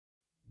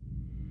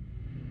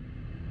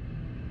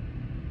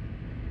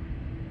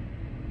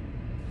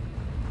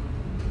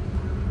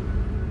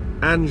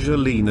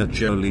Angelina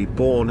Jolie,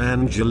 born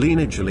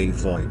Angelina Jolie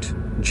Voigt,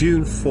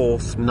 June 4,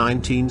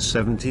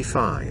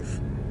 1975,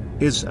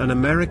 is an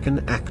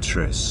American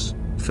actress,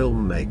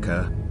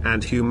 filmmaker,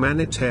 and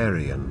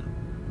humanitarian.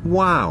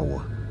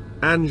 Wow!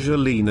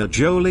 Angelina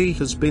Jolie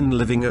has been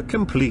living a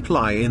complete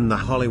lie in the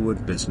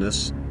Hollywood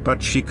business,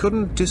 but she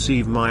couldn't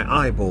deceive my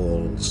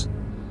eyeballs.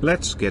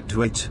 Let's get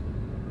to it.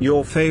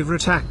 Your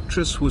favorite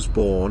actress was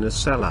born a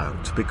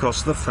sellout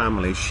because the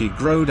family she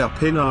growed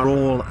up in are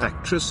all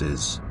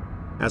actresses.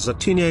 As a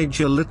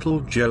teenager, little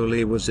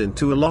Jolie was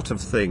into a lot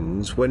of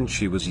things when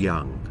she was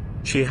young.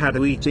 She had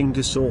an eating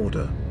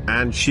disorder,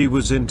 and she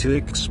was into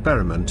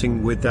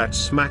experimenting with that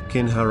smack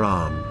in her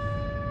arm,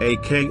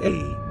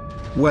 aka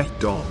wet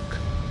dog.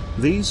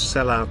 These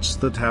sellouts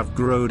that have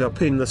grown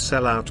up in the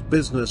sellout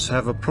business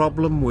have a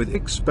problem with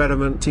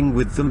experimenting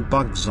with them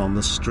bugs on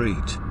the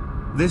street.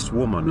 This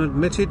woman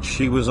admitted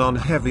she was on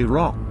heavy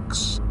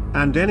rocks,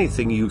 and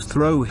anything you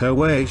throw her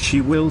way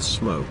she will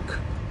smoke.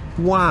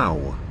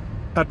 Wow!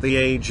 At the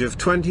age of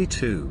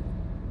 22,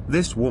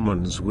 this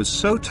woman was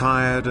so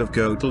tired of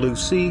Goat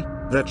Lucy,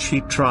 that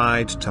she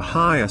tried to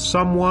hire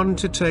someone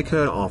to take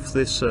her off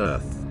this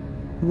earth.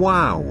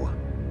 Wow!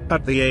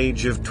 At the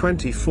age of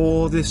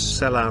 24, this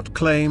sellout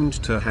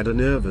claimed to had a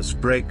nervous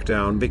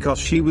breakdown because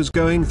she was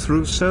going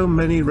through so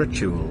many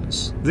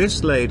rituals.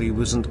 This lady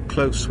wasn't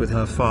close with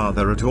her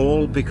father at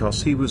all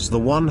because he was the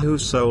one who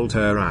sold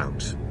her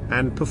out,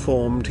 and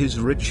performed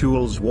his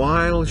rituals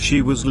while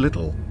she was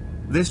little.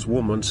 This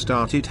woman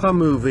started her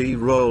movie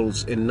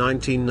roles in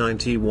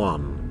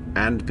 1991,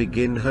 and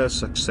began her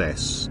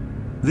success.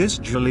 This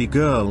Jolie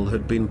girl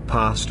had been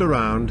passed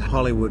around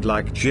Hollywood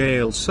like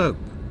jail soap,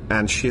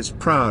 and she's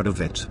proud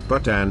of it.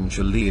 But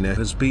Angelina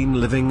has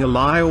been living a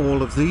lie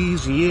all of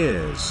these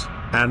years,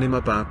 and I'm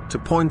about to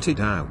point it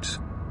out.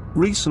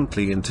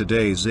 Recently, in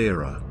today's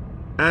era,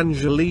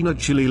 Angelina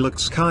Jolie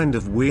looks kind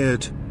of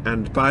weird,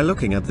 and by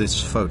looking at this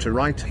photo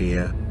right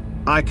here,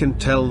 I can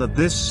tell that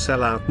this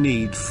sellout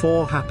need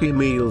 4 Happy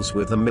Meals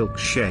with a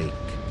milkshake.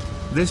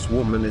 This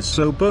woman is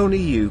so bony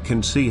you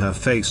can see her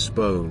face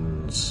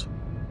bones.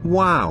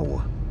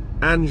 Wow!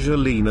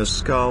 Angelina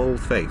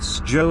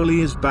Skullface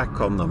Jolie is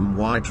back on them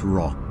white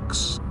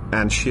rocks,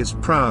 and she's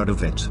proud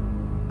of it.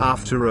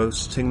 After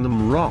roasting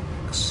them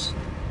rocks,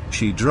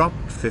 she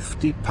dropped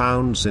 50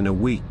 pounds in a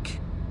week.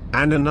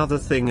 And another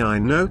thing I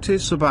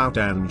notice about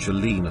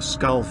Angelina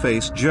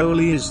Skullface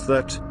Jolie is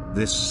that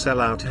this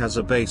sellout has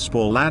a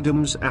baseball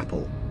Adam's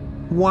apple.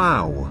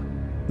 Wow!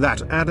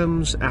 That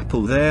Adam's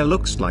apple there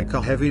looks like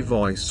a heavy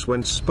voice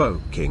when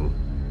speaking.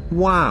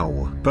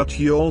 Wow! But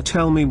y'all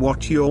tell me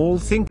what y'all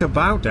think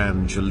about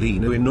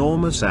Angelina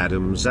enormous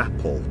Adam's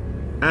apple.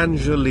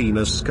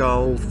 Angelina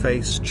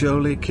Skullface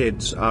Jolie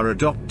kids are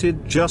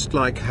adopted just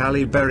like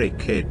Halle Berry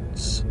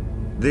kids.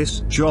 This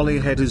jolly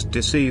head is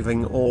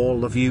deceiving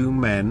all of you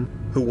men,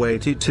 who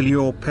waited till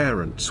your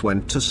parents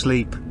went to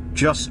sleep,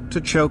 just to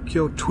choke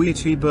your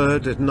Tweety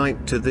bird at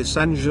night to this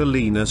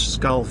Angelina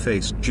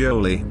Skullface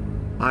Jolie.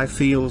 I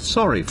feel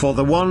sorry for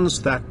the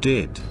ones that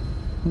did.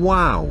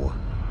 Wow!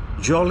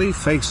 Jolly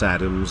face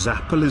Adam's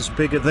apple is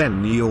bigger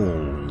than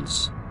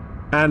y'all's.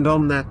 And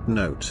on that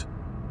note,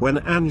 when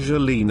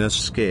Angelina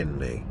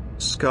Skinny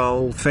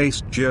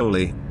Skullface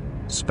Jolie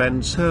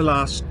spends her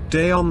last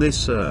day on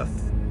this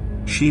earth,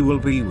 she will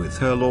be with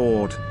her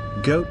lord,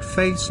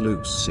 Goatface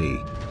Lucy,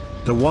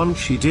 the one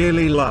she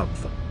dearly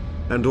loved,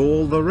 and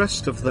all the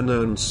rest of the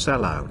known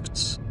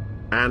sellouts.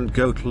 And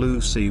Goat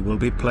Lucy will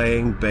be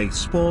playing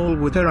baseball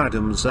with her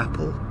Adam's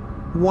apple.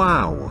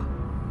 Wow!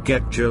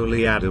 Get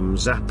Jolie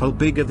Adam's apple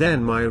bigger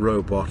than my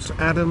robot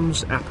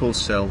Adam's apple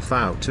self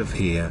out of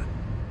here.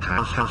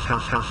 Ha ha ha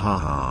ha ha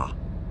ha.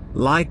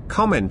 Like,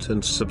 comment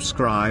and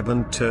subscribe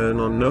and turn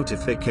on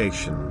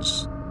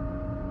notifications.